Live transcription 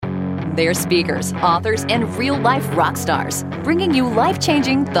They're speakers, authors, and real-life rock stars, bringing you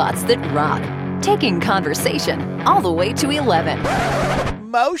life-changing thoughts that rock. Taking conversation all the way to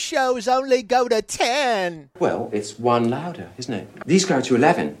 11. Most shows only go to 10. Well, it's one louder, isn't it? These go to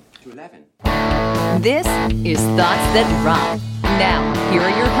 11. This is Thoughts That Rock. Now, here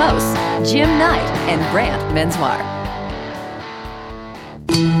are your hosts, Jim Knight and Brant Menswar.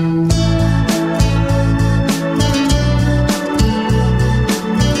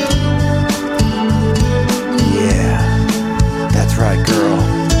 Yeah, that's right, girl.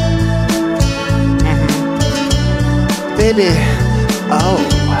 Baby, oh.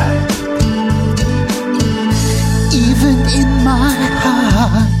 Even in my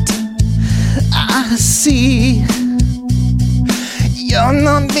heart, I see you're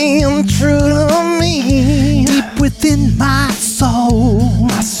not being true to me. Deep within my soul,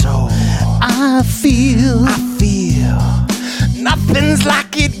 I feel nothing's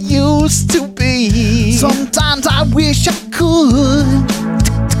like it used to be. Sometimes I wish I could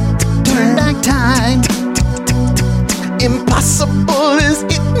turn back time. Impossible as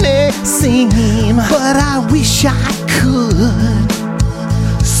it may seem, but I wish I could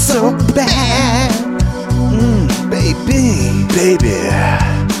so bad. Baby,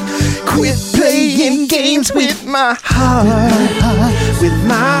 quit playing games with my heart, with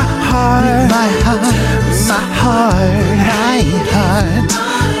my heart.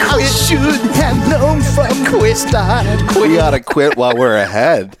 I should have known from the start. We ought to quit while we're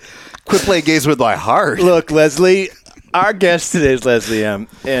ahead. Quit playing games with my heart. Look, Leslie, our guest today is Leslie M.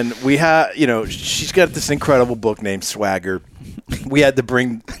 And we have, she's got this incredible book named Swagger. We had to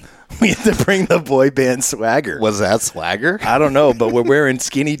bring the boy band Swagger. Was that Swagger? I don't know, but we're wearing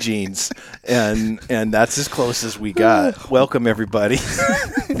skinny jeans, and that's as close as we got. Welcome, everybody.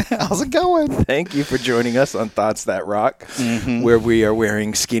 How's it going? Thank you for joining us on Thoughts That Rock, where we are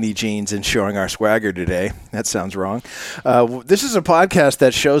wearing skinny jeans and showing our swagger today. That sounds wrong. This is a podcast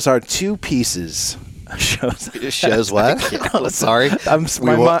that shows our two pieces. Shows what? Sorry.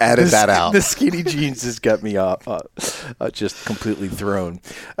 We will edit that out. The skinny jeans has got me just completely thrown.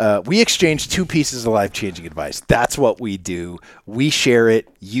 We exchange two pieces of life-changing advice. That's what we do. We share it.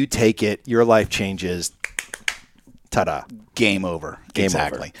 You take it. Your life changes. Ta-da. Game over.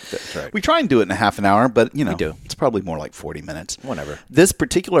 Exactly. Over. That's right. We try and do it in a half an hour, but, we do. It's probably more like 40 minutes. Whatever. This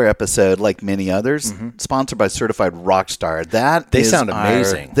particular episode, like many others, sponsored by Certified Rockstar. They sound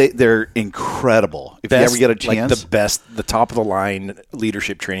amazing. They're incredible. If you ever get a chance. Like the top-of-the-line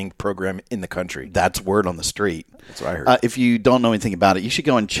leadership training program in the country. That's word on the street. That's what I heard. If you don't know anything about it, you should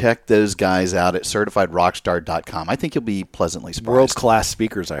go and check those guys out at certifiedrockstar.com. I think you'll be pleasantly surprised. World-class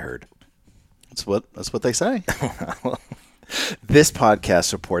speakers, I heard. That's what they say. This podcast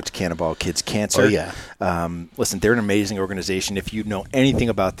supports Cannonball Kids Cancer. Oh, yeah. Listen, they're an amazing organization. If you know anything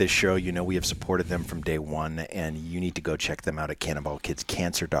about this show, you know we have supported them from day one, and you need to go check them out at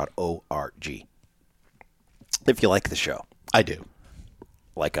cannonballkidscancer.org. If you like the show. I do.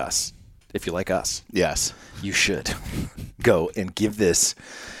 Like us. If you like us. Yes. You should go and give this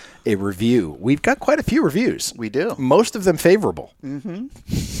a review. We've got quite a few reviews. We do. Most of them favorable. The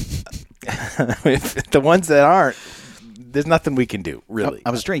ones that aren't, there's nothing we can do, really. I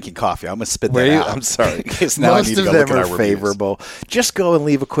was drinking coffee. I'm going to spit that out. I'm sorry. Now Most of them are favorable. Just go and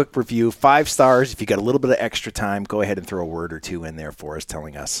leave a quick review. 5 stars. If you got a little bit of extra time, go ahead and throw a word or two in there for us,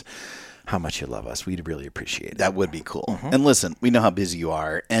 telling us how much you love us. We'd really appreciate it. That would be cool. And listen, we know how busy you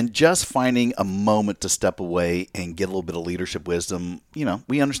are. And just finding a moment to step away and get a little bit of leadership wisdom,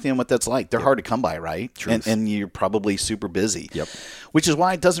 we understand what that's like. They're hard to come by, right? And you're probably super busy. Yep. Which is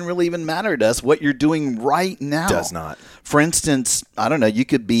why it doesn't really even matter to us what you're doing right now. Does not. For instance, I don't know, you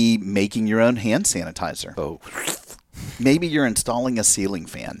could be making your own hand sanitizer. Oh. Maybe you're installing a ceiling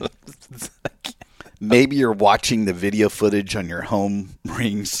fan. Maybe you're watching the video footage on your home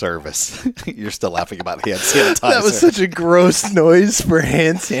ring service. You're still laughing about hand sanitizer. That was such a gross noise for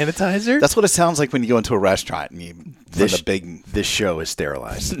hand sanitizer. That's what it sounds like when you go into a restaurant and this show is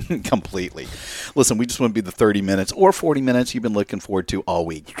sterilized. Completely. Listen, we just want to be the 30 minutes or 40 minutes you've been looking forward to all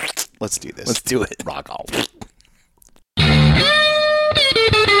week. Let's do this. Let's do it. Rock on.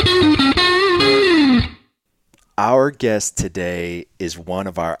 Our guest today is one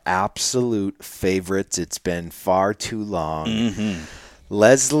of our absolute favorites. It's been far too long.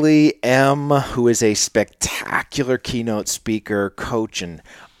 Leslie M., who is a spectacular keynote speaker, coach, and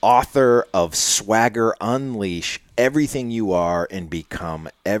author of Swagger Unleash, Everything You Are and Become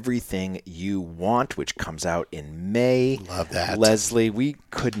Everything You Want, which comes out in May. Love that. Leslie, we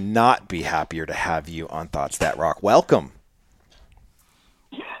could not be happier to have you on Thoughts That Rock. Welcome.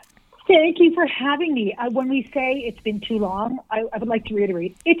 Thank you for having me. When we say it's been too long, I would like to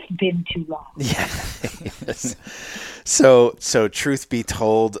reiterate, it's been too long. Yeah. Yes. So truth be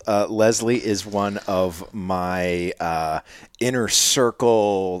told, Leslie is one of my inner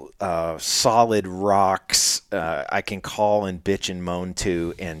circle solid rocks I can call and bitch and moan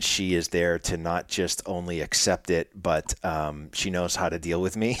to, and she is there to not just only accept it, but she knows how to deal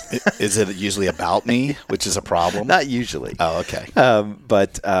with me. Is it usually about me, which is a problem? Not usually. Oh, okay.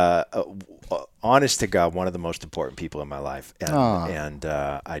 But honest to God, one of the most important people in my life, and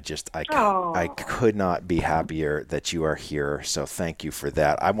I could not be happier that you are here. So thank you for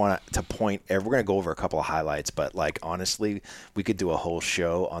that. I want to point. We're going to go over a couple of highlights, but like honestly, we could do a whole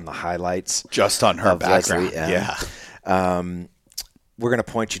show on the highlights just on her background. Yeah. We're going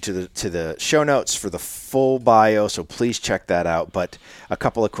to point you to the show notes for the full bio, so please check that out. But a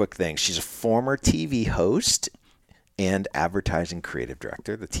couple of quick things. She's a former TV host and advertising creative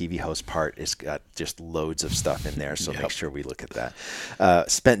director. The TV host part has got just loads of stuff in there, so make sure we look at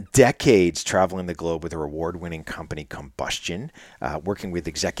that. Spent decades traveling the globe with her award-winning company Combustion, working with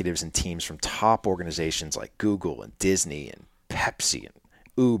executives and teams from top organizations like Google and Disney and Pepsi and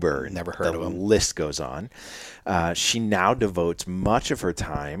Uber. Never heard of them. The list goes on. She now devotes much of her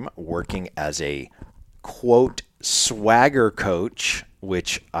time working as a, quote, swagger coach,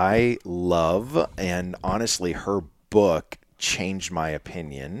 which I love, and honestly, her book changed my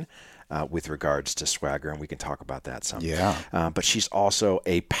opinion with regards to swagger, and we can talk about that some. Yeah. But she's also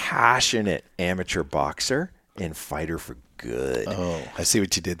a passionate amateur boxer and fighter for good. Oh, I see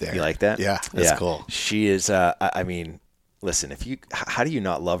what you did there. You like that? Yeah, that's cool. She is, I mean, listen, how do you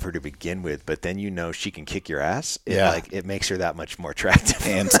not love her to begin with, but then she can kick your ass? It makes her that much more attractive.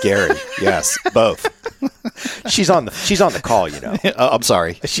 And scary. Yes, both. She's on the call, I'm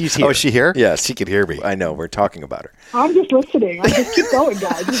sorry. She's here. Oh, is she here? Yes. She can hear me. I know. We're talking about her. I'm just listening. I just keep going,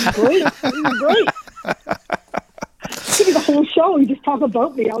 guys. This is great. Give me the whole show. You just talk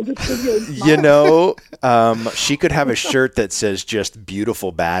about me. I'll just give you a smile. She could have a shirt that says just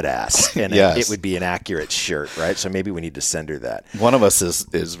beautiful badass, and it would be an accurate shirt, right? So maybe we need to send her that. One of us is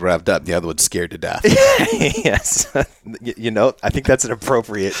revved up. The other one's scared to death. Yes. I think that's an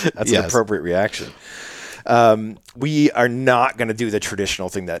appropriate reaction. We are not going to do the traditional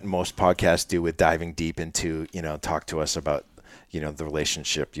thing that most podcasts do with diving deep into, talk to us about, the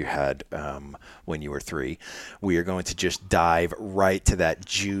relationship you had when you were 3. We are going to just dive right to that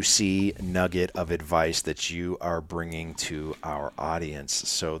juicy nugget of advice that you are bringing to our audience.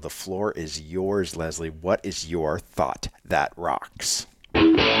 So the floor is yours, Leslie. What is your thought that rocks?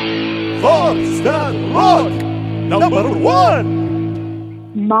 Thoughts that rock! Number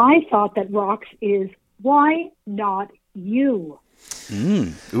 1! My thought that rocks is, why not you?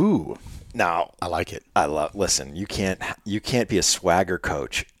 Ooh. Now, I like it. Listen, you can't be a swagger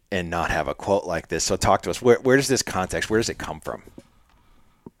coach and not have a quote like this. So talk to us. Where does this context, where does it come from?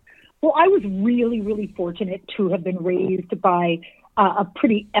 Well, I was really, really fortunate to have been raised by a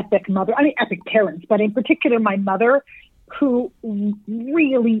pretty epic mother. I mean, epic parents, but in particular my mother, who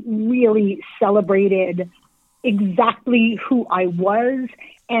really, really celebrated exactly who I was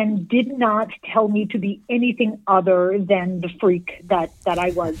and did not tell me to be anything other than the freak that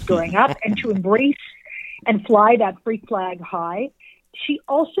I was growing up, and to embrace and fly that freak flag high. She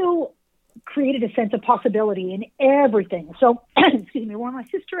also created a sense of possibility in everything. So, excuse me, when my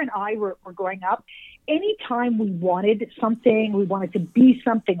sister and I were growing up, anytime we wanted something, we wanted to be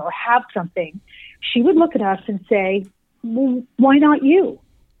something or have something, she would look at us and say, well, why not you?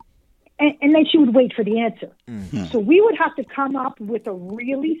 And then she would wait for the answer. Mm-hmm. So we would have to come up with a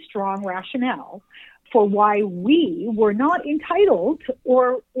really strong rationale for why we were not entitled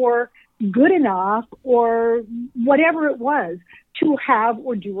or good enough or whatever it was to have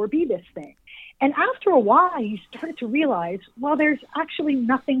or do or be this thing. And after a while, you started to realize, well, there's actually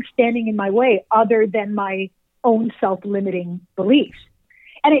nothing standing in my way other than my own self-limiting beliefs.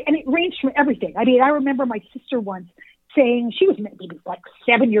 And it ranged from everything. I mean, I remember my sister once saying, she was maybe like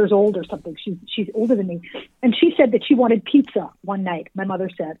 7 years old or something. She's older than me. And she said that she wanted pizza one night. My mother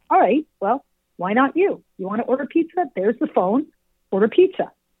said, all right, well, why not you? You want to order pizza? There's the phone. Order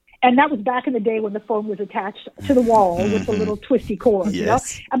pizza. And that was back in the day when the phone was attached to the wall with a little twisty cord.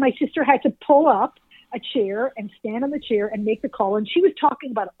 Yes. And my sister had to pull up a chair and stand on the chair and make the call. And she was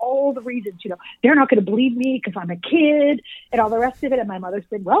talking about all the reasons, they're not going to believe me because I'm a kid and all the rest of it. And my mother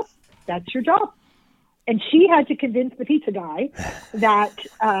said, well, that's your job. And she had to convince the pizza guy that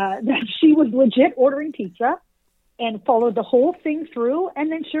she was legit ordering pizza, and followed the whole thing through.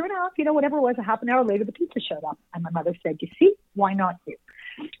 And then sure enough, whatever it was, a half an hour later, the pizza showed up. And my mother said, you see, why not you?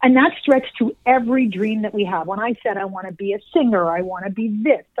 And that stretched to every dream that we have. When I said, I want to be a singer, I want to be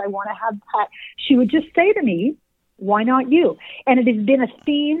this, I want to have that, she would just say to me, why not you? And it has been a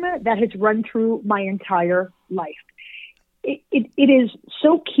theme that has run through my entire life. It is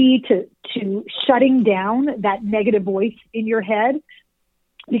so key to shutting down that negative voice in your head,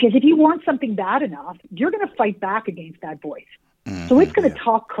 because if you want something bad enough, you're going to fight back against that voice. Mm-hmm, so it's going to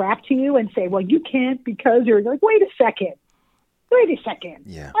talk crap to you and say, well, you can't because you're like, wait a second.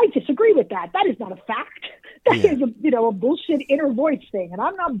 Yeah. I disagree with that. That is not a fact. That is a bullshit inner voice thing, and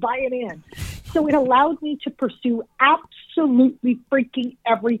I'm not buying in. So it allowed me to pursue absolutely freaking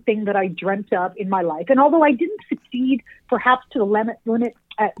everything that I dreamt of in my life. And although I didn't succeed perhaps to the limit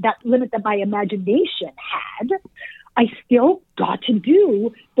that my imagination had, I still got to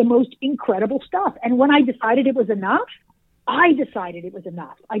do the most incredible stuff. And when I decided it was enough, I decided it was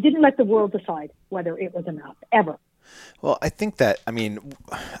enough. I didn't let the world decide whether it was enough, ever. Well, I think that,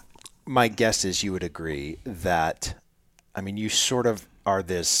 my guess is you would agree that, you sort of are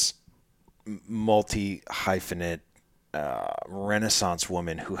this multi-hyphenate Renaissance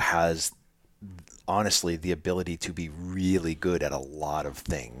woman who has, honestly, the ability to be really good at a lot of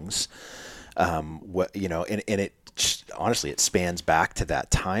things. And it honestly, it spans back to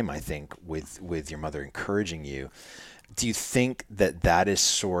that time, I think, with your mother encouraging you. Do you think that is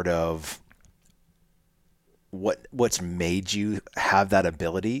sort of what's made you have that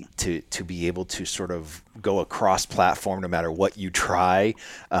ability to be able to sort of go across platform no matter what you try?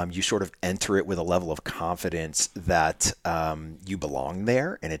 You sort of enter it with a level of confidence that you belong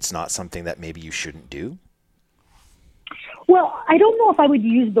there, and it's not something that maybe you shouldn't do? Well, I don't know if I would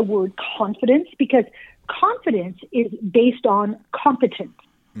use the word confidence, because confidence is based on competence.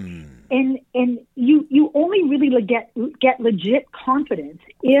 And you only really get legit confidence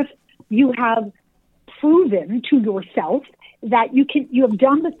if you have proven to yourself that you have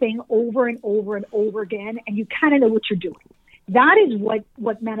done the thing over and over and over again, and you kind of know what you're doing. That is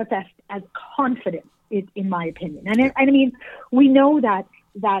what manifests as confidence, in my opinion. And we know that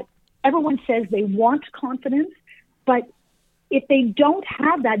everyone says they want confidence, but if they don't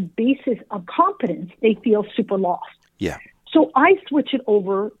have that basis of competence, they feel super lost. Yeah. So I switch it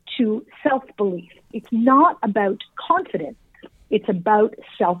over to self-belief. It's not about confidence. It's about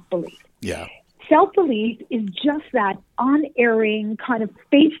self-belief. Yeah. Self-belief is just that unerring kind of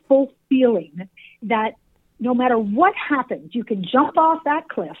faithful feeling that no matter what happens, you can jump off that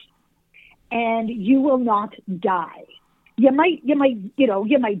cliff and you will not die. You might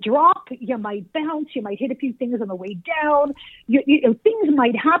drop, you might bounce, you might hit a few things on the way down. Things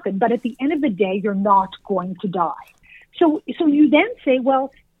might happen, but at the end of the day, you're not going to die. So you then say,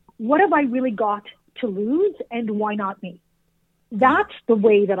 well, what have I really got to lose, and why not me? That's the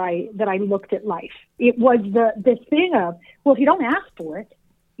way that I looked at life. It was the thing of, well, if you don't ask for it,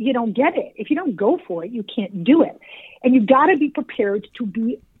 you don't get it. If you don't go for it, you can't do it. And you've got to be prepared to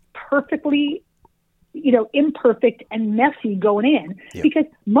be perfectly, imperfect and messy going in, because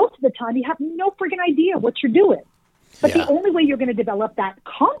most of the time you have no freaking idea what you're doing. But the only way you're going to develop that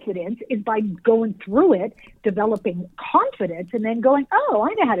confidence is by going through it, developing confidence, and then going, oh,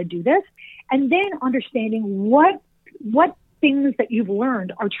 I know how to do this. And then understanding what things that you've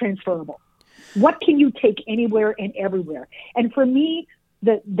learned are transferable. What can you take anywhere and everywhere? And for me,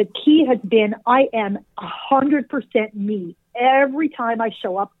 the key has been I am 100% me every time I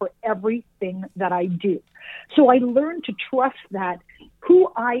show up for everything that I do. So I learned to trust that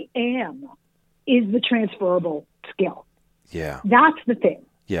who I am is the transferable skill. Yeah. That's the thing.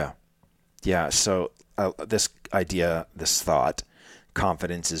 Yeah. Yeah. So this thought,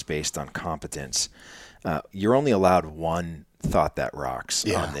 confidence is based on competence. You're only allowed one thought that rocks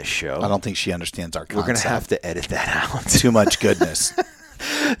on this show. I don't think she understands our concept. We're going to have to edit that out. Too much goodness.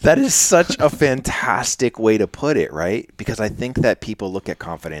 That is such a fantastic way to put it, right? Because I think that people look at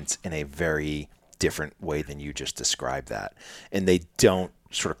confidence in a very different way than you just described that. And they don't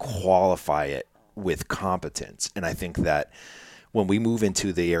sort of qualify it with competence. And I think that when we move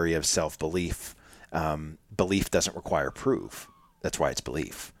into the area of self-belief, belief doesn't require proof. That's why it's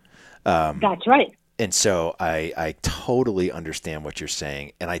belief. That's right. And so I totally understand what you're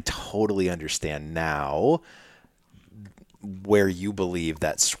saying. And I totally understand now where you believe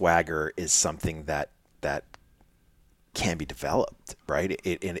that swagger is something that can be developed, right?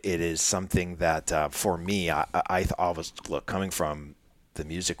 It is something that for me, I always look, coming from the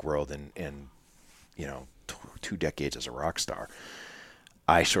music world and 2 decades as a rock star,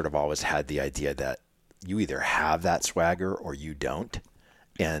 I sort of always had the idea that you either have that swagger or you don't.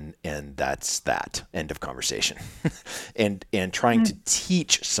 And that's that, end of conversation. and trying to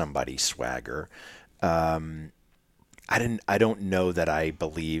teach somebody swagger, I don't know that I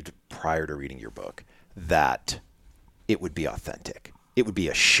believed prior to reading your book that it would be authentic. It would be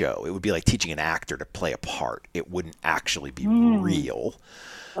a show. It would be like teaching an actor to play a part. It wouldn't actually be real.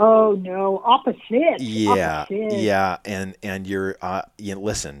 Oh no, opposite. Yeah, Opposite. yeah, and you're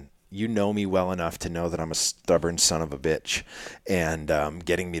listen. You know me well enough to know that I'm a stubborn son of a bitch, and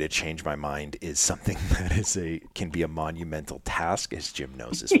getting me to change my mind is something that can be a monumental task, as Jim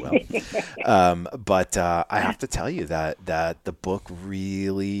knows as well. But I have to tell you that the book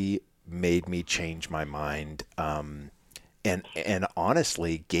really made me change my mind, and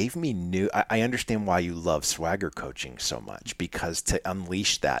honestly gave me new. I understand why you love swagger coaching so much, because to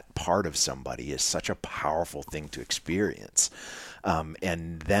unleash that part of somebody is such a powerful thing to experience.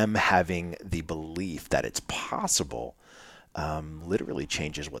 And them having the belief that it's possible literally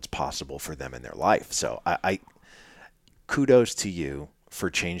changes what's possible for them in their life. So I kudos to you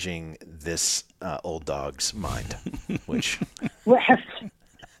for changing this old dog's mind, which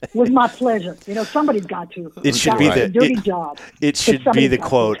was my pleasure. Somebody's got to. It should be the dirty job. It should be the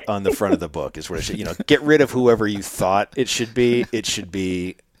quote on the front of the book is what it should. Get rid of whoever you thought it should be. It should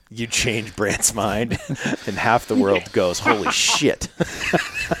be. You change Brant's mind, and half the world goes, "Holy shit!"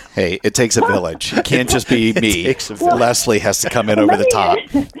 Hey, it takes a village. It can't just be me. Leslie has to come in over the top.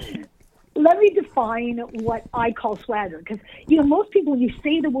 Let me define what I call swagger, because most people, when you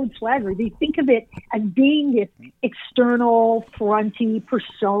say the word swagger, they think of it as being this external, fronty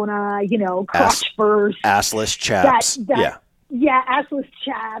persona, crotch burst, assless chaps, assless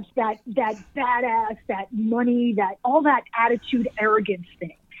chaps, that badass, that money, that all that attitude, arrogance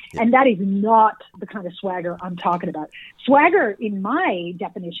thing. And that is not the kind of swagger I'm talking about. Swagger, in my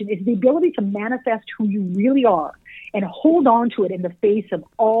definition, is the ability to manifest who you really are and hold on to it in the face of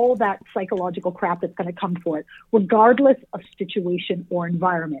all that psychological crap that's going to come for it, regardless of situation or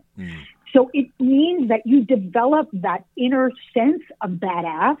environment. So it means that you develop that inner sense of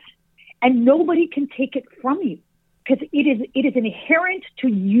badass, and nobody can take it from you, because it is inherent to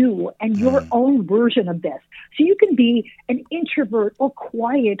you and your own version of this. So you can be an introvert or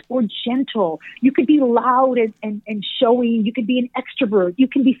quiet or gentle. You could be loud and showy. You could be an extrovert. You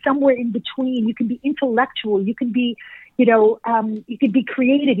can be somewhere in between. You can be intellectual. You can be, you could be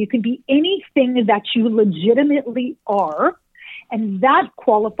creative. You can be anything that you legitimately are, and that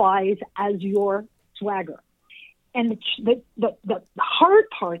qualifies as your swagger. And the hard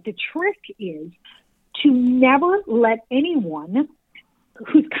part, the trick is to never let anyone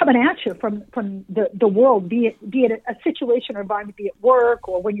who's coming at you from the world, be it a situation or environment, be it work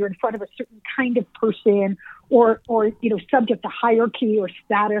or when you're in front of a certain kind of person or subject to hierarchy or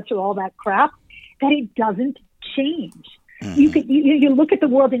status or all that crap, that it doesn't change. You look at the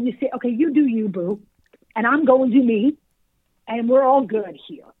world and you say, okay, you do you, boo, and I'm going to do me, and we're all good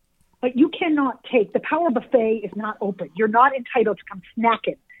here. But you cannot take, the Power Buffet is not open. You're not entitled to come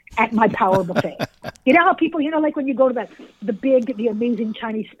snacking at my Power Buffet. You know how people, like when you go to the amazing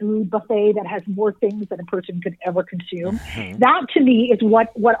Chinese food buffet that has more things than a person could ever consume. That to me is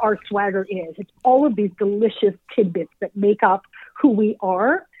what our swagger is. It's all of these delicious tidbits that make up who we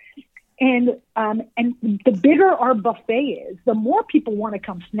are. And the bigger our buffet is, the more people want to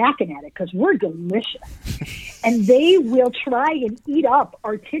come snacking at it, because we're delicious. And they will try and eat up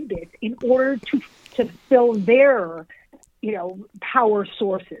our tidbits in order to fill their power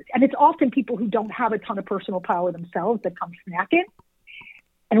sources. And it's often people who don't have a ton of personal power themselves that come snacking.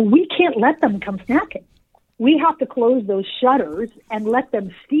 And we can't let them come snacking. We have to close those shutters and let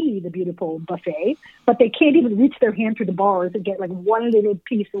them see the beautiful buffet, but they can't even reach their hand through the bars and get like one little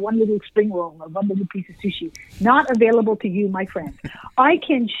piece or one little spring roll or one little piece of sushi. Not available to you, my friend. I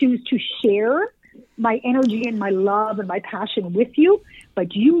can choose to share my energy and my love and my passion with you,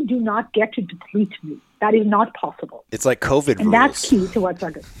 but you do not get to deplete me. That is not possible. It's like COVID rules. And that's key to what's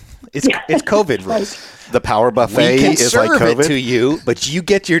good. It's COVID rules. The Power Buffet we can is serve like COVID it to you, but you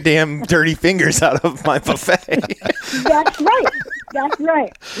get your damn dirty fingers out of my buffet. That's right. That's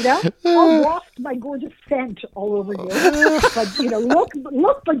right. I'll waft my gorgeous scent all over you. But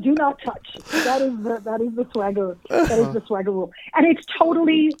look, but do not touch. That is the swagger. That is the swagger rule, and it's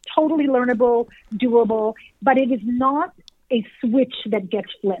totally learnable, doable. But it is not a switch that gets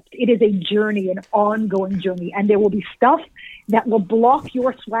flipped. It is a journey, an ongoing journey, and there will be stuff that will block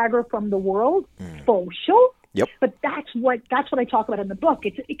your swagger from the world, for sure. Yep. But that's what I talk about in the book.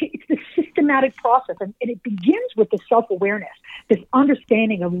 It's the systematic process, and it begins with the self-awareness, this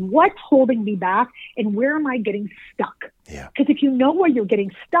understanding of what's holding me back and where am I getting stuck. Yeah. Because if you know where you're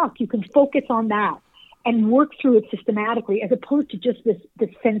getting stuck, you can focus on that and work through it systematically, as opposed to just this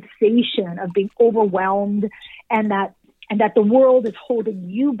sensation of being overwhelmed and and that the world is holding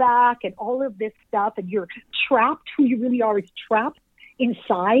you back and all of this stuff, and you're trapped. Who you really are is trapped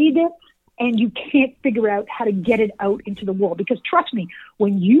inside, and you can't figure out how to get it out into the world. Because trust me,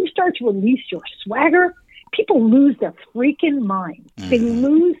 when you start to release your swagger, people lose their freaking mind. They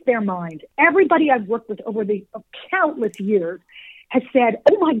lose their mind. Everybody I've worked with over the countless years has said,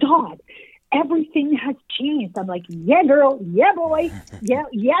 oh my God, everything has changed. I'm like, yeah, girl, yeah, boy, yeah,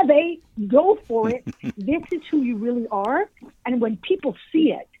 they go for it. This is who you really are. And when people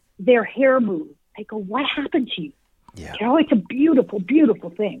see it, their hair moves. They go, what happened to you? Yeah. You know, it's a beautiful, beautiful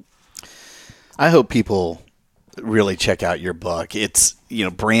thing. I hope people really check out your book. It's,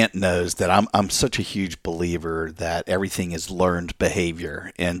 Brant knows that I'm such a huge believer that everything is learned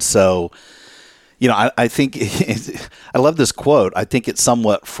behavior. And so, I think I love this quote. I think it's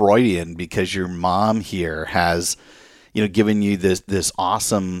somewhat Freudian because your mom here has, given you this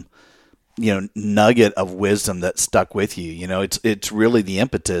awesome, nugget of wisdom that stuck with you. It's really the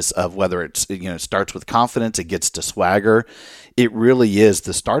impetus of whether it's, it starts with confidence, it gets to swagger. It really is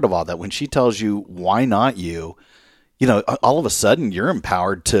the start of all that. When she tells you, why not you? All of a sudden you're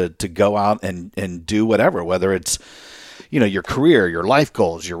empowered to go out and do whatever, whether it's, your career, your life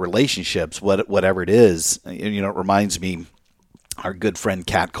goals, your relationships, whatever it is. It reminds me, our good friend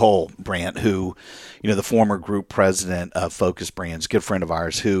Kat Cole, Brant, who, the former group president of Focus Brands, good friend of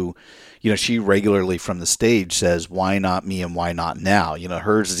ours, who, she regularly from the stage says, why not me and why not now?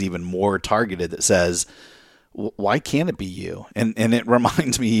 Hers is even more targeted that says, why can't it be you? And it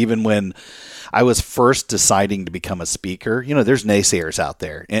reminds me, even when I was first deciding to become a speaker, there's naysayers out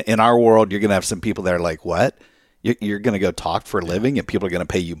there. In our world, you're going to have some people that are like, what? You're going to go talk for a living and people are going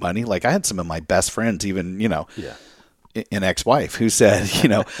to pay you money? Like I had some of my best friends, even, an ex-wife who said,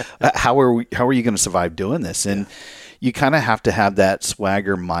 how are you going to survive doing this? And you kind of have to have that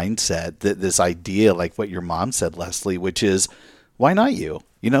swagger mindset, this idea, like what your mom said, Leslie, which is, why not you?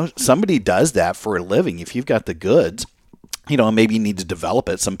 Somebody does that for a living. If you've got the goods, and maybe you need to develop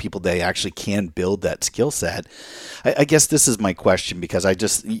it. Some people, they actually can build that skill set. I guess this is my question because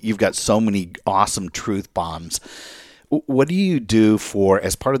you've got so many awesome truth bombs. What do you do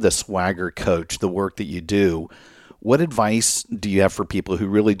as part of the Swagger Coach, the work that you do? What advice do you have for people who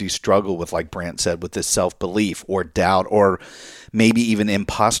really do struggle with, like Brant said, with this self-belief or doubt or maybe even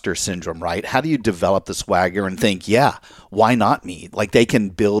imposter syndrome, right? How do you develop the swagger and think, yeah, why not me? Like they can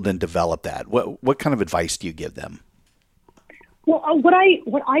build and develop that. What kind of advice do you give them? Well, what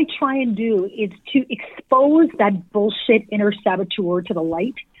I try and do is to expose that bullshit inner saboteur to the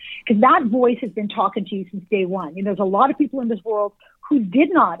light, because that voice has been talking to you since day one. There's a lot of people in this world who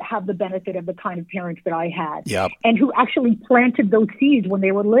did not have the benefit of the kind of parents that I had, and who actually planted those seeds when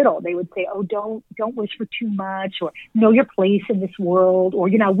they were little. They would say, "Oh, don't wish for too much," or "Know your place in this world," or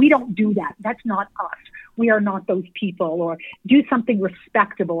we don't do that. That's not us. We are not those people, or do something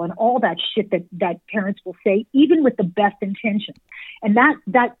respectable, and all that shit that parents will say, even with the best intentions. And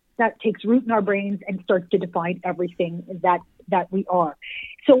that takes root in our brains and starts to define everything that we are.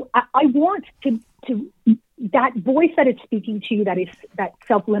 So I want to that voice that is speaking to you, that is that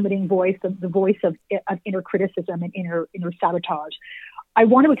self-limiting voice, the voice of inner criticism and inner sabotage. I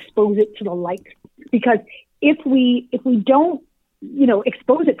want to expose it to the light, because if we don't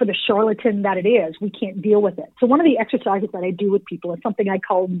expose it for the charlatan that it is, we can't deal with it. So one of the exercises that I do with people is something I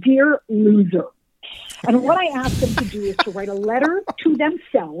call Dear Loser. And what I ask them to do is to write a letter to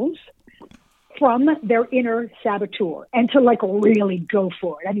themselves from their inner saboteur, and to really go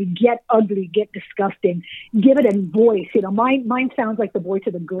for it. I mean, get ugly, get disgusting, give it a voice. Mine sounds like the voice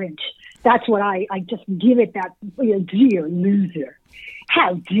of the Grinch. That's what I just give it that, dear loser.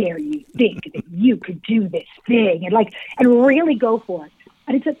 How dare you think that you could do this thing, and really go for it.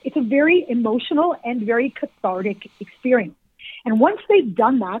 And it's a very emotional and very cathartic experience. And once they've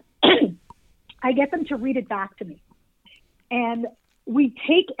done that, I get them to read it back to me. And we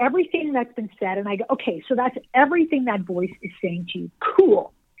take everything that's been said and I go, okay, so that's everything that voice is saying to you.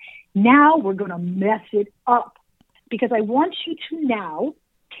 Cool. Now we're going to mess it up, because I want you to now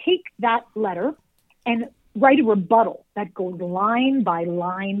take that letter and write a rebuttal that goes line by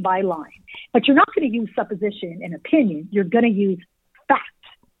line by line. But you're not going to use supposition and opinion. You're going to use facts,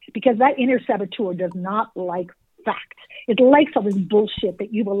 because that inner saboteur does not like facts. It likes all this bullshit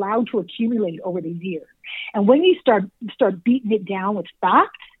that you've allowed to accumulate over these years. And when you start beating it down with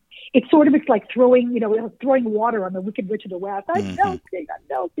facts, it's like throwing water on the wicked witch of the West. I'm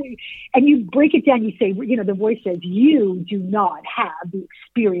melting. And you break it down. You say, the voice says, you do not have the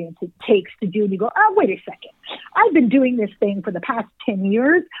experience it takes to do. And you go, oh, wait a second. I've been doing this thing for the past 10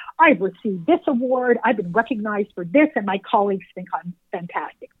 years. I've received this award. I've been recognized for this, and my colleagues think I'm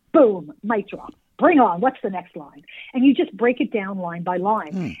fantastic. Boom, mic drop. bring on, what's the next line? And you just break it down line by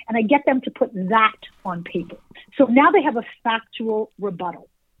line. And I get them to put that on paper. So now they have a factual rebuttal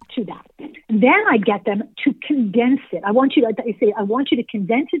to that. And then I get them to condense it. I want you to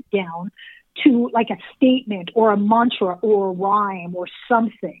condense it down to like a statement or a mantra or a rhyme or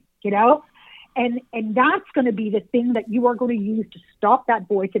something, you know? And that's going to be the thing that you are going to use to stop that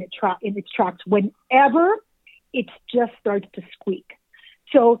voice in its tracks whenever it just starts to squeak.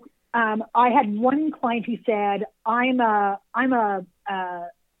 So I had one client who said, "I'm a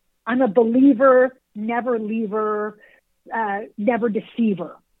believer, never leaver, never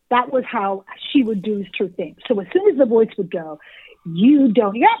deceiver." That was how she reduced her thing. So as soon as the voice would go, "You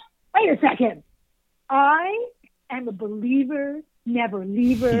don't." Yep. Wait a second. I am a believer, never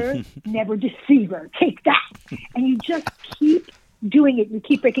leaver, never deceiver. Take that. And you just keep doing it. You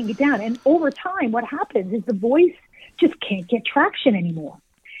keep breaking it down. And over time, what happens is the voice just can't get traction anymore.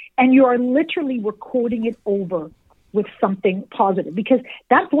 And you are literally recording it over with something positive, because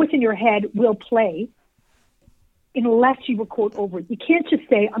that voice in your head will play unless you record over it. You can't just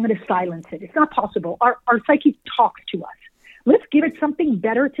say, "I'm going to silence it." It's not possible. Our psyche talks to us. Let's give it something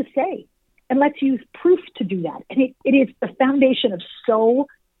better to say. And let's use proof to do that. And it is the foundation of so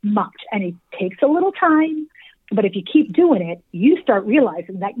much. And it takes a little time. But if you keep doing it, you start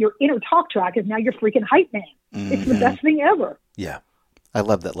realizing that your inner talk track is now your freaking hype man. It's the best thing ever. Yeah. I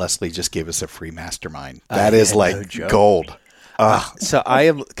love that Leslie just gave us a free mastermind. That is like gold. So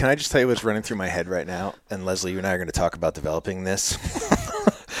can I just tell you what's running through my head right now? And Leslie, you and I are going to talk about developing this.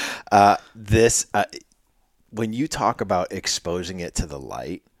 When you talk about exposing it to the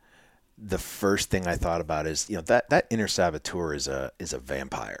light, the first thing I thought about is, that inner saboteur is a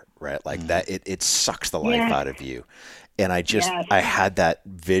vampire, right? Like that, it sucks the life out of you. And I had that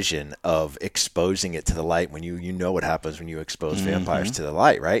vision of exposing it to the light when you know what happens when you expose vampires to the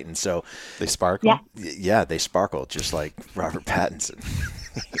light, right? And so they sparkle. Yeah, they sparkle just like Robert Pattinson.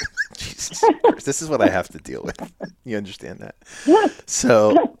 Jesus Christ, this is what I have to deal with. You understand that?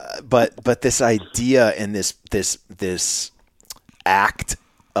 So, but this idea and this act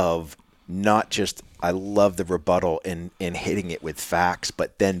of not just, I love the rebuttal and hitting it with facts,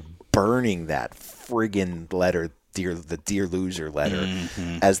 but then burning that friggin' letter, the dear loser letter,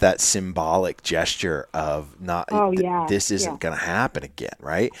 as that symbolic gesture of this isn't going to happen again,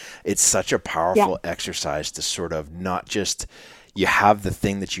 right? It's such a powerful exercise to sort of not just, you have the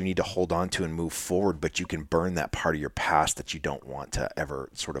thing that you need to hold on to and move forward, but you can burn that part of your past that you don't want to ever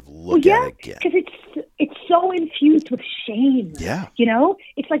sort of look at again. Because it's so infused with shame. Yeah.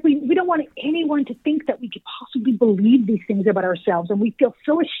 It's like we don't want anyone to think that we could possibly believe these things about ourselves, and we feel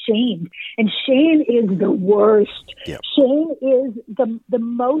so ashamed. And shame is the worst. Yep. Shame is the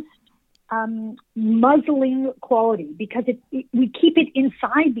most muzzling quality, because we keep it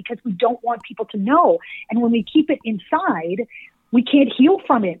inside because we don't want people to know. And when we keep it inside, we can't heal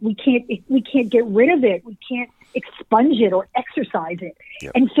from it. We can't get rid of it. We can't expunge it or exercise it.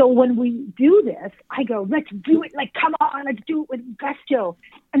 Yep. And so when we do this, I go, let's do it. Like, come on, let's do it with gusto.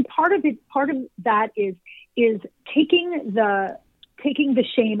 And part of that is taking the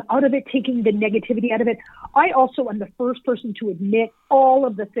shame out of it, taking the negativity out of it. I also am the first person to admit all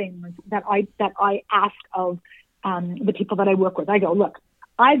of the things that I ask of the people that I work with. I go, look,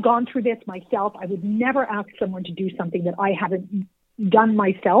 I've gone through this myself. I would never ask someone to do something that I haven't done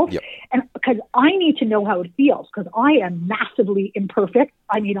myself. Yep. And because I need to know how it feels, because I am massively imperfect.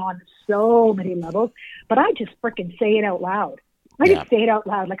 I mean, on so many levels, but I just freaking say it out loud. I just say it out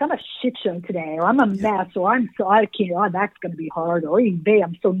loud, like I'm a shit show today, or I'm a mess, or I can't, that's going to be hard, or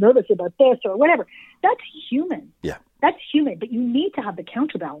I'm so nervous about this, or whatever. That's human. Yeah. That's human, but you need to have the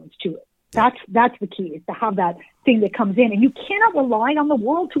counterbalance to it. That's the key, is to have that thing that comes in, and you cannot rely on the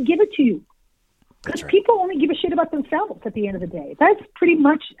world to give it to you. Because people only give a shit about themselves at the end of the day. That's pretty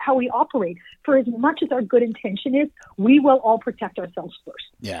much how we operate. For as much as our good intention is, we will all protect ourselves first.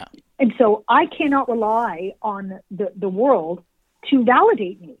 Yeah. And so I cannot rely on the world to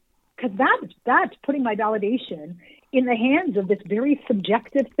validate me, because that's putting my validation in the hands of this very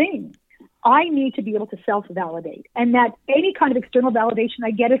subjective thing. I need to be able to self-validate, and that any kind of external validation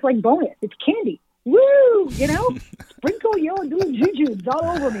I get is like bonus. It's candy. Woo! Sprinkle your little jujubes all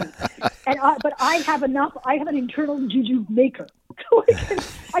over me. But I have enough. I have an internal juju maker, so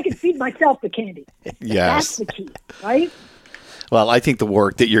I can feed myself the candy. Yes, that's the key, right? Well, I think the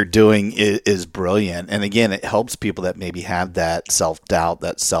work that you're doing is brilliant. And again, it helps people that maybe have that self-doubt,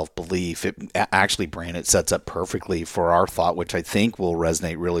 that self-belief. It actually, Brand, it sets up perfectly for our thought, which I think will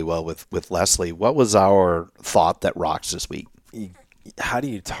resonate really well with Leslie. What was our thought that rocks this week? How do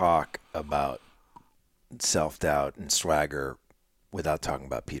you talk about self-doubt and swagger without talking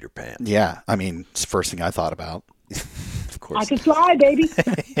about Peter Pan. Yeah, I mean, it's the first thing I thought about. Of course. I can fly, baby.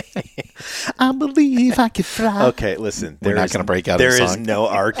 I believe I can fly. Okay, listen. We're not going to break out There a is song. no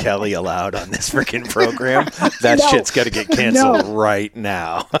R. Kelly allowed on this freaking program. That No. shit's got to get canceled No. right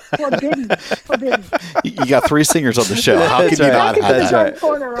now. Forbidden. Forbidden. You got 3 singers on the show. How can That's you right. not Back have into the that? right. dark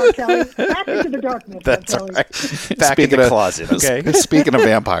corner, R. Kelly. Back into the darkness, That's R. Kelly. right. Back in the closet, okay? Speaking of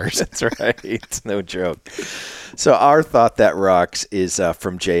vampires. That's right. It's no joke. So our Thought That Rocks is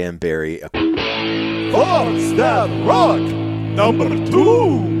from J.M. Barrie. Thoughts That Rock, number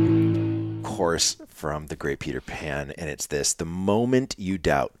 2. Course from The Great Peter Pan, and it's this: the moment you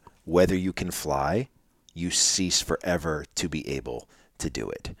doubt whether you can fly, you cease forever to be able to do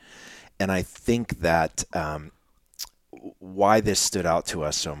it. And I think that why this stood out to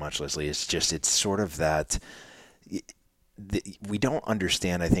us so much, Leslie, is just it's sort of that we don't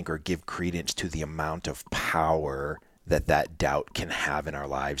understand, I think, or give credence to the amount of power that doubt can have in our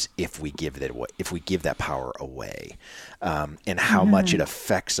lives if we give that power away, and how much it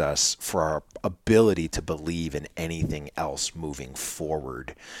affects us for our ability to believe in anything else moving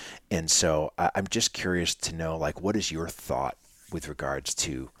forward. And so I'm just curious to know, like, what is your thought with regards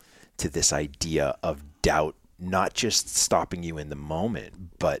to this idea of doubt, not just stopping you in the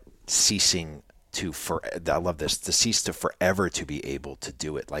moment, but ceasing to I love this, to cease to forever to be able to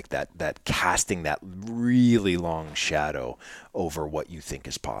do it, like that casting that really long shadow over what you think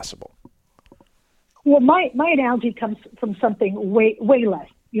is possible. Well, my analogy comes from something way less,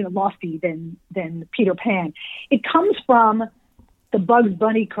 lofty than Peter Pan. It comes from the Bugs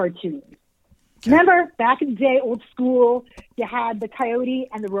Bunny cartoons. Remember, back in the day, old school, you had the Coyote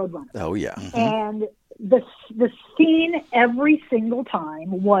and the Roadrunner. Oh yeah. And the scene every single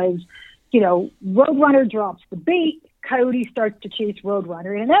time was, Roadrunner drops the bait, Coyote starts to chase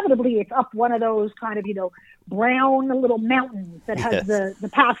Roadrunner, and inevitably it's up one of those kind of, brown little mountains that has the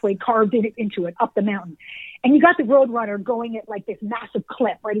pathway carved into it, up the mountain. And you got the Roadrunner going at like this massive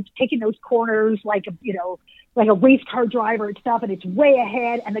clip, right? It's taking those corners like a race car driver and stuff, and it's way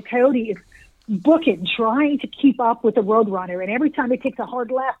ahead, and the Coyote is booking, trying to keep up with the Roadrunner. And every time it takes a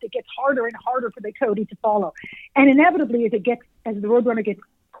hard left, it gets harder and harder for the Coyote to follow. And inevitably, as the Roadrunner gets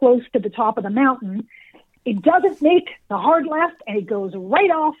close to the top of the mountain, it doesn't make the hard left, and it goes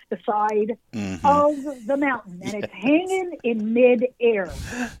right off the side of the mountain, and it's hanging in mid-air.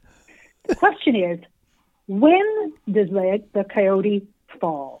 The question is, when does the Coyote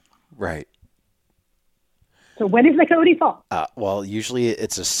fall? Right. So when does the Coyote fall? Well, usually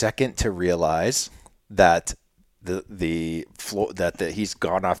it's a second to realize that that he's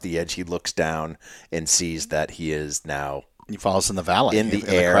gone off the edge. He looks down and sees that he is now He falls in the valley. in the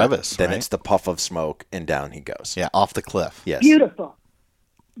air. crevice, then right? it's the puff of smoke, and down he goes. Yeah, off the cliff. Yes. Beautiful.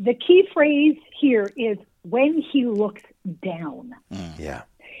 The key phrase here is when he looks down. Yeah.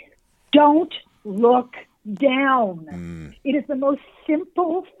 Don't look down. It is the most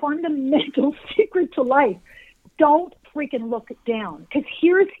simple, fundamental secret to life. Don't freaking look down. Because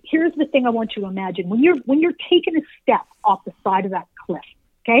here's the thing I want you to imagine. When you're taking a step off the side of that cliff,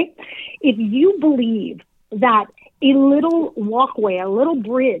 okay? If you believe that a little walkway, a little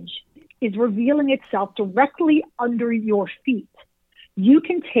bridge is revealing itself directly under your feet, you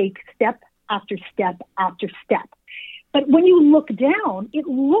can take step after step after step. But when you look down, it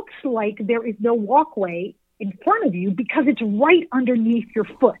looks like there is no walkway in front of you because it's right underneath your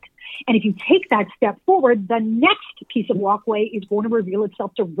foot. And if you take that step forward, the next piece of walkway is going to reveal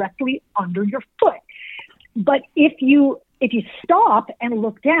itself directly under your foot. But if you stop and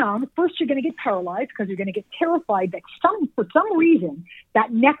look down, first you're going to get paralyzed because you're going to get terrified that for some reason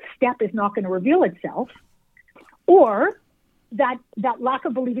that next step is not going to reveal itself, or that lack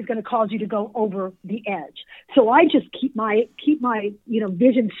of belief is going to cause you to go over the edge. So I just keep my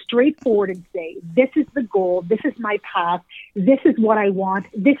vision straightforward and say, this is the goal, this is my path, this is what I want,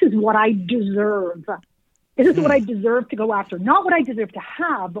 this is what I deserve. This is what I deserve to go after. Not what I deserve to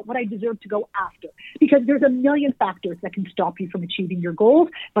have, but what I deserve to go after. Because there's a million factors that can stop you from achieving your goals,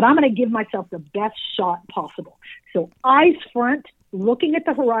 but I'm going to give myself the best shot possible. So eyes front, looking at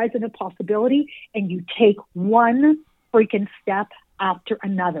the horizon of possibility, and you take one freaking step after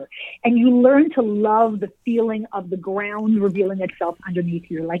another. And you learn to love the feeling of the ground revealing itself underneath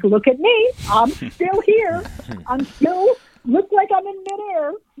you. Like, look at me, I'm still here. I'm still, look like I'm in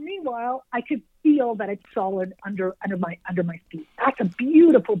midair. Meanwhile, I could feel that it's solid under my feet. That's a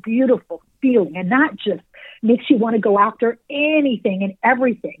beautiful, beautiful feeling. And that just makes you want to go after anything and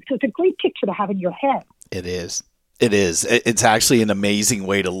everything. So it's a great picture to have in your head. It is. It is. It's actually an amazing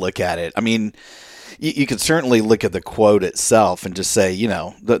way to look at it. I mean, you could certainly look at the quote itself and just say,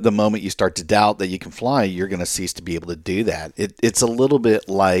 the moment you start to doubt that you can fly, you're going to cease to be able to do that. It's a little bit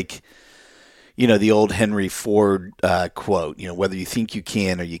like, the old Henry Ford quote, whether you think you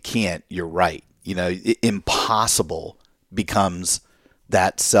can or you can't, you're right. Impossible becomes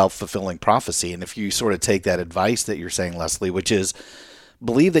that self-fulfilling prophecy. And if you sort of take that advice that you're saying, Leslie, which is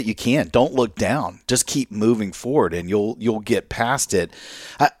believe that you can, don't look down, just keep moving forward and you'll get past it.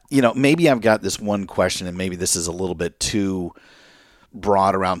 Maybe I've got this one question and maybe this is a little bit too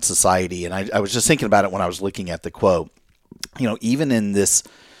broad around society. And I was just thinking about it when I was looking at the quote, even in this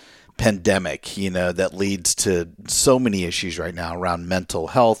pandemic, that leads to so many issues right now around mental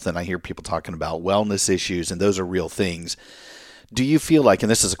health. And I hear people talking about wellness issues, and those are real things. Do you feel like,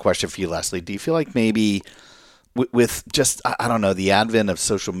 and this is a question for you, Leslie, do you feel like maybe with just, I don't know, the advent of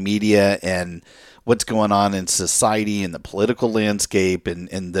social media and what's going on in society and the political landscape and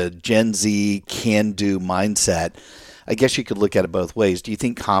the Gen Z can-do mindset, I guess you could look at it both ways. Do you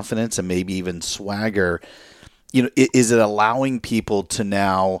think confidence and maybe even swagger, is it allowing people to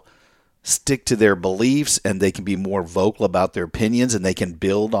now stick to their beliefs and they can be more vocal about their opinions and they can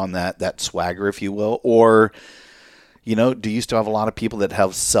build on that swagger, if you will? Or, do you still have a lot of people that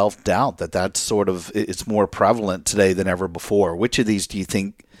have self-doubt that's sort of, it's more prevalent today than ever before? Which of these do you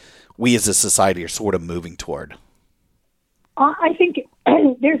think we as a society are sort of moving toward? I think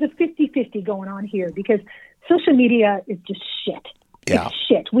there's a 50-50 going on here because social media is just shit. Yeah. It's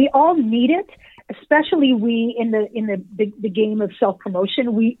shit. We all need it. Especially we in the game of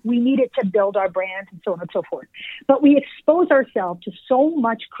self-promotion, we need it to build our brands and so on and so forth. But we expose ourselves to so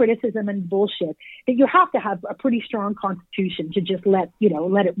much criticism and bullshit that you have to have a pretty strong constitution to just let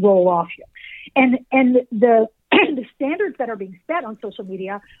it roll off you. And the the standards that are being set on social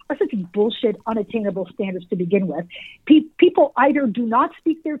media are such bullshit, unattainable standards to begin with. People either do not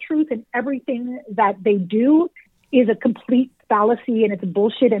speak their truth and everything that they do is a complete fallacy and it's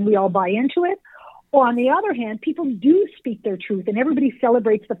bullshit and we all buy into it. Or on the other hand, people do speak their truth and everybody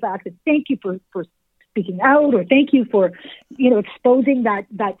celebrates the fact that thank you for speaking out or thank you for, exposing that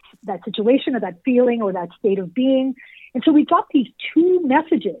situation or that feeling or that state of being. And so we've got these two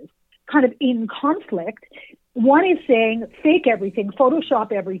messages kind of in conflict. One is saying fake everything,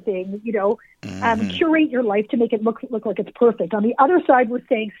 Photoshop everything, curate your life to make it look like it's perfect. On the other side, we're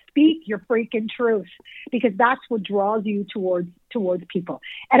saying speak your freaking truth because that's what draws you towards people.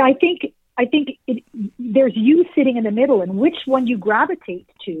 And I think there's you sitting in the middle, and which one you gravitate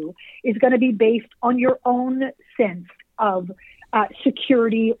to is going to be based on your own sense of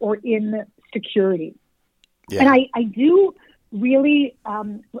security or insecurity. Yeah. And I do really,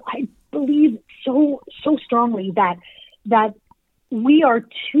 I believe so strongly that we are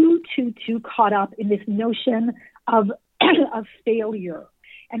too caught up in this notion of failure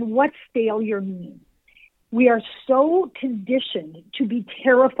and what failure means. We are so conditioned to be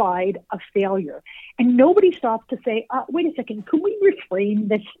terrified of failure. And nobody stops to say, wait a second, could we reframe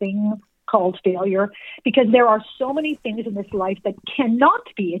this thing called failure? Because there are so many things in this life that cannot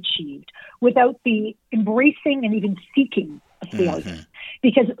be achieved without the embracing and even seeking of failure. Mm-hmm.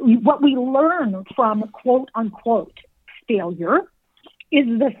 Because what we learn from quote unquote failure is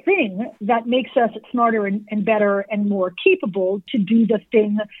the thing that makes us smarter and better and more capable to do the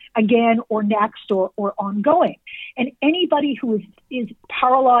thing again or next or ongoing. And anybody who is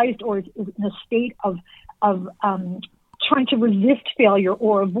paralyzed or is in a state of trying to resist failure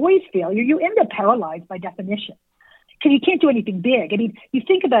or avoid failure, you end up paralyzed by definition because you can't do anything big. I mean, you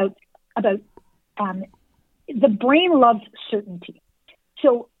think about the brain loves certainty.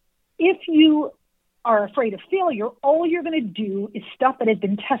 So if you are afraid of failure, all you're going to do is stuff that has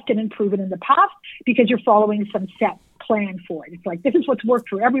been tested and proven in the past because you're following some set plan for it. It's like, this is what's worked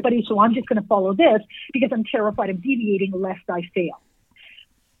for everybody, so I'm just going to follow this because I'm terrified of deviating lest I fail.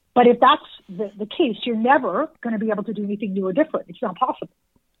 But if that's the case, you're never going to be able to do anything new or different. It's not possible.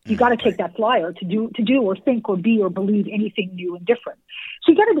 You got to take that flyer to do or think or be or believe anything new and different.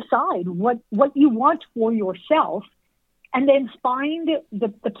 So you got to decide what you want for yourself, and then find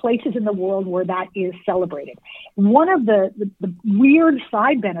the places in the world where that is celebrated. One of the weird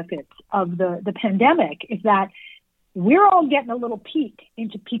side benefits of the pandemic is that we're all getting a little peek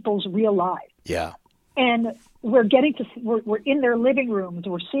into people's real lives. Yeah. And we're in their living rooms,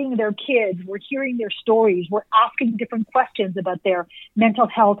 we're seeing their kids, we're hearing their stories, we're asking different questions about their mental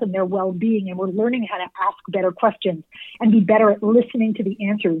health and their well-being, and we're learning how to ask better questions and be better at listening to the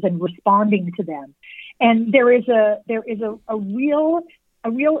answers and responding to them. And there is a real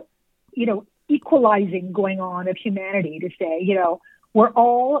equalizing going on of humanity to say, we're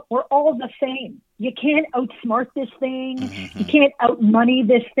all the same. You can't outsmart this thing. You can't outmoney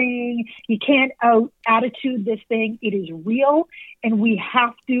this thing. You can't out-attitude this thing. It is real, and we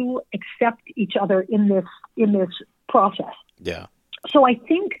have to accept each other in this process. Yeah. So I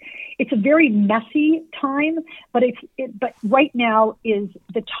think it's a very messy time, but but right now is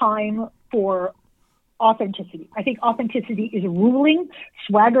the time for authenticity. I think authenticity is ruling.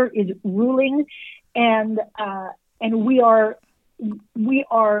 Swagger is ruling, and we are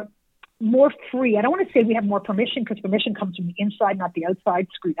more free. I don't want to say we have more permission, because permission comes from the inside, not the outside.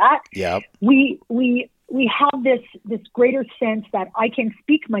 Screw that. Yeah. We have this greater sense that I can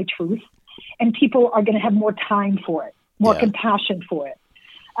speak my truth, and people are going to have more time for it, more compassion for it.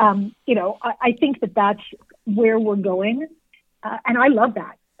 I think that's where we're going, and I love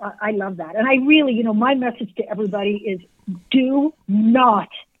that. I love that, and I really, my message to everybody is: do not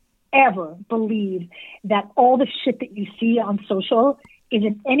ever believe that all the shit that you see on social is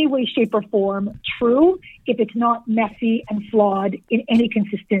in any way, shape, or form true if it's not messy and flawed in any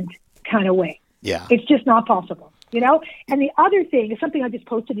consistent kind of way. Yeah. It's just not possible, And the other thing is something I just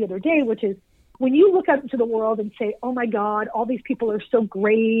posted the other day, which is when you look out into the world and say, oh my God, all these people are so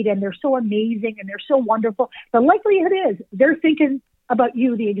great and they're so amazing and they're so wonderful, the likelihood is they're thinking about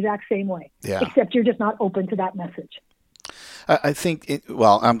you the exact same way, except you're just not open to that message. I think,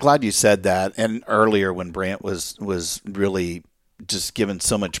 I'm glad you said that. And earlier when Brant was really just given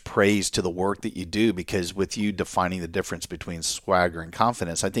so much praise to the work that you do, because with you defining the difference between swagger and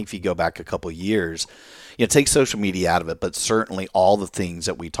confidence, I think if you go back a couple of years, take social media out of it, but certainly all the things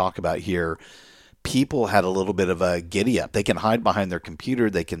that we talk about here, people had a little bit of a giddy up. They can hide behind their computer.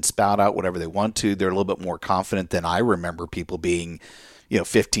 They can spout out whatever they want to. They're a little bit more confident than I remember people being,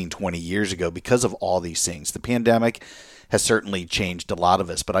 15, 20 years ago because of all these things. The pandemic has certainly changed a lot of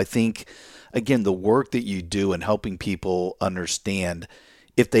us, but I think, again, the work that you do in helping people understand,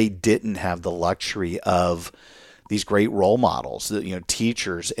 if they didn't have the luxury of these great role models,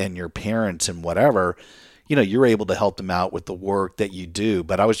 teachers and your parents and whatever, you're able to help them out with the work that you do.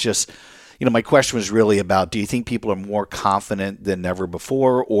 But I was just, my question was really about, do you think people are more confident than ever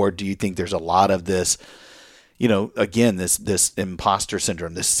before, or do you think there's a lot of this, again, this imposter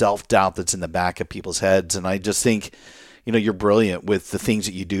syndrome, this self-doubt that's in the back of people's heads? And I just think, you're brilliant with the things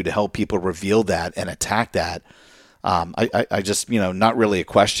that you do to help people reveal that and attack that. I just, not really a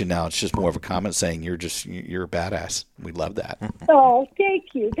question now. It's just more of a comment saying you're a badass. We love that. Oh, thank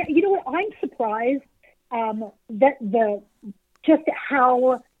you. You know what? I'm surprised that just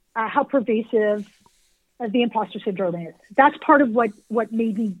how pervasive the imposter syndrome is. That's part of what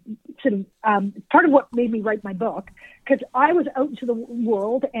made me part of what made me write my book, because I was out into the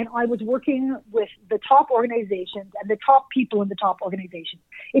world and I was working with the top organizations and the top people in the top organizations.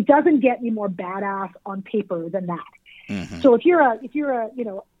 It doesn't get any more badass on paper than that. Mm-hmm. So if you're a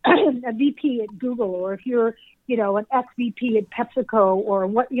a VP at Google, or if you're an SVP at PepsiCo, or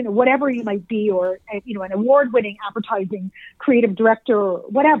whatever you might be, or an award-winning advertising creative director or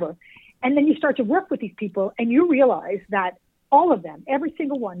whatever. And then you start to work with these people and you realize that all of them, every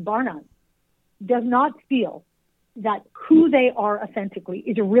single one, bar none, does not feel that who they are authentically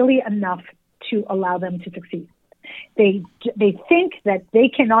is really enough to allow them to succeed. They think that they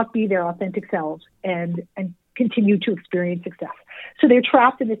cannot be their authentic selves and continue to experience success. So they're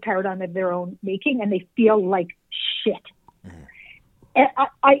trapped in this paradigm of their own making, and they feel like shit. Mm-hmm.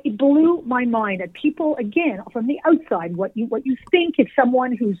 It blew my mind that people, again, from the outside, what you think is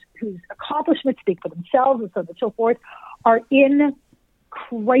someone whose accomplishments speak for themselves and so on and so forth, are in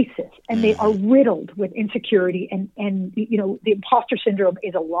crisis, and they are riddled with insecurity, and the imposter syndrome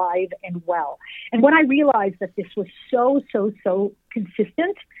is alive and well. And when I realized that this was so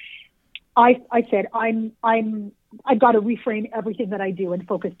consistent, I said I've got to reframe everything that I do and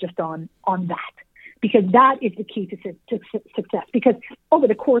focus just on that. Because that is the key to success. Because over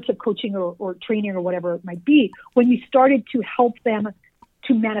the course of coaching or training or whatever it might be, when you started to help them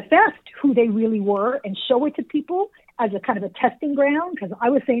to manifest who they really were and show it to people as a kind of a testing ground, because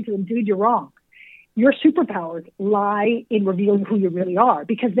I was saying to them, dude, you're wrong. Your superpowers lie in revealing who you really are,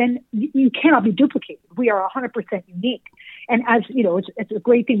 because then you cannot be duplicated. We are 100% unique. And as it's a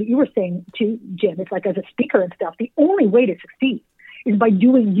great thing that you were saying too, Jim. It's like, as a speaker and stuff, the only way to succeed is by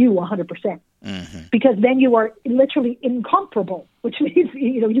doing you 100%. Mm-hmm. Because then you are literally incomparable, which means,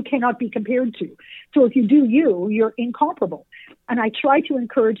 you cannot be compared to. So if you do you're incomparable. And I try to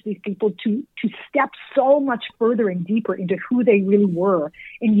encourage these people to step so much further and deeper into who they really were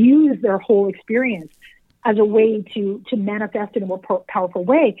and use their whole experience as a way to manifest in a more powerful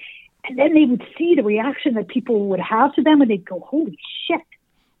way. And then they would see the reaction that people would have to them, and they'd go, holy shit.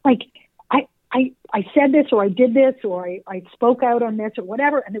 Like, I said this or I did this or I spoke out on this or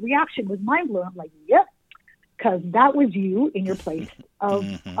whatever, and the reaction was mind blowing. I'm like, yep, because that was you in your place of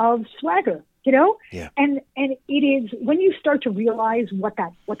swagger, you know? Yeah. And it is when you start to realize what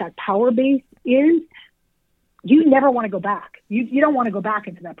that power base is, you never want to go back. You don't want to go back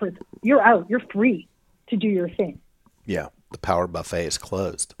into that prison. You're out. You're free to do your thing. Yeah. The power buffet is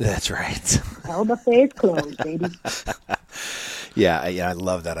closed. That's right. Power buffet is closed, baby. Yeah, I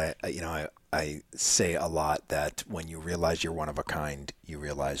love that. I say a lot that when you realize you're one of a kind, you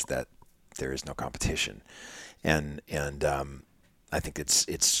realize that there is no competition, and I think it's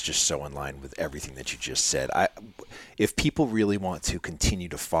just so in line with everything that you just said. If people really want to continue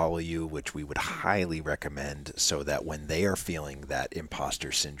to follow you, which we would highly recommend, so that when they are feeling that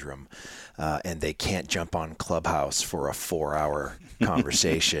imposter syndrome and they can't jump on Clubhouse for a 4-hour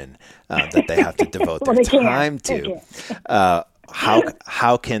conversation that they have to devote their time to,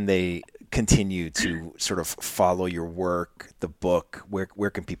 how can they continue to sort of follow your work, the book? Where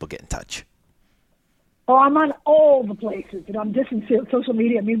can people get in touch? Oh, I'm on all the places, and I'm just in social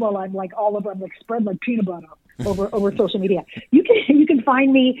media. Meanwhile, I'm like all over. I'm like spread like peanut butter over social media. You can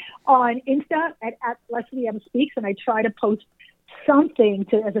find me on Insta at Leslie M Speaks, and I try to post something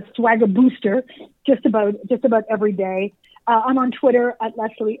as a swagger booster just about every day. I'm on Twitter at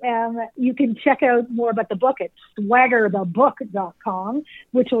Leslie M. You can check out more about the book at swaggerthebook.com,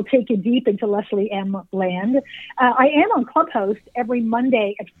 which will take you deep into Leslie M. land. I am on Clubhouse every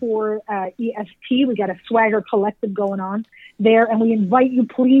Monday at 4 EST. We got a Swagger Collective going on there, and we invite you,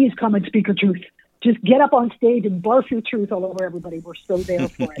 please come and speak your truth. Just get up on stage and barf your truth all over everybody. We're so there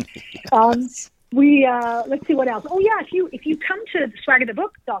for it. Let's see what else. Oh yeah, if you come to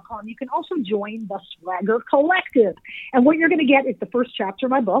swaggerthebook.com, you can also join the Swagger Collective. And what you're going to get is the first chapter of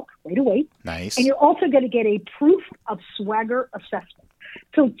my book right away. Nice. And you're also going to get a proof of swagger assessment.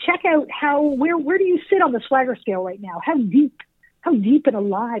 So check out where do you sit on the swagger scale right now? How deep and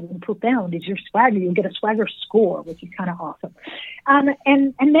alive and profound is your swagger? You'll get a swagger score, which is kind of awesome.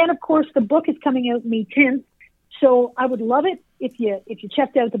 And then of course the book is coming out May 10th. So I would love it if you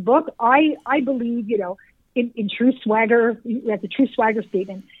checked out the book. I believe, in true swagger, as a true swagger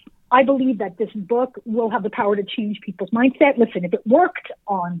statement, I believe that this book will have the power to change people's mindset. Listen, if it worked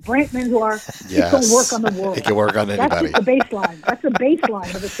on Brant Manzoor, it's going to work on the world. It can work on anybody. That's the baseline. That's the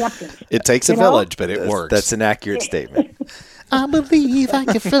baseline of acceptance. It takes a village, but it works. That's an accurate statement. I believe I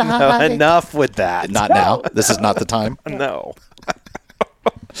can fly. No, enough with that. Not now. This is not the time. No.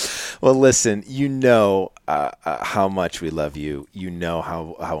 Well, listen, how much we love you. You know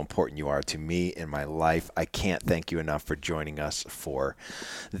how important you are to me in my life. I can't thank you enough for joining us for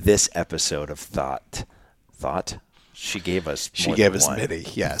this episode of Thought. She gave us many,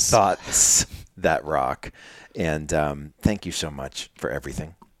 yes. Thoughts that rock. And thank you so much for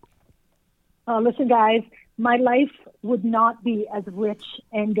everything. Listen, guys, my life would not be as rich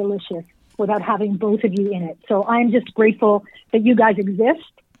and delicious without having both of you in it. So I'm just grateful that you guys exist.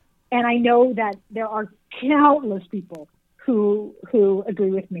 And I know that there are countless people who agree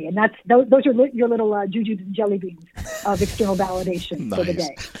with me. And those are your little jujubes and jelly beans of external validation for the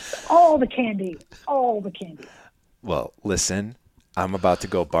day. All the candy. Well, listen, I'm about to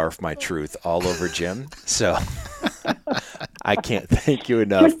go barf my truth all over Jim. So I can't thank you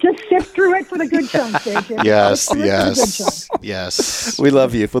enough. Just sift through it for the good chunks, Jim. Yes. We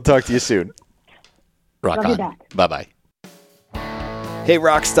love you. We'll talk to you soon. Rock love on. You back. Bye-bye. Hey,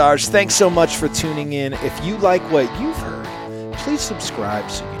 rock stars, thanks so much for tuning in. If you like what you've heard, please subscribe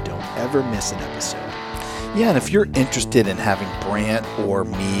so you don't ever miss an episode. Yeah, and if you're interested in having Brant or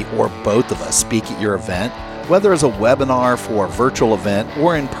me or both of us speak at your event, whether as a webinar for a virtual event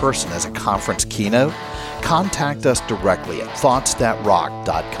or in person as a conference keynote, contact us directly at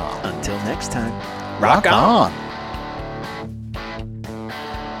thoughtsthatrock.com. Until next time, rock on.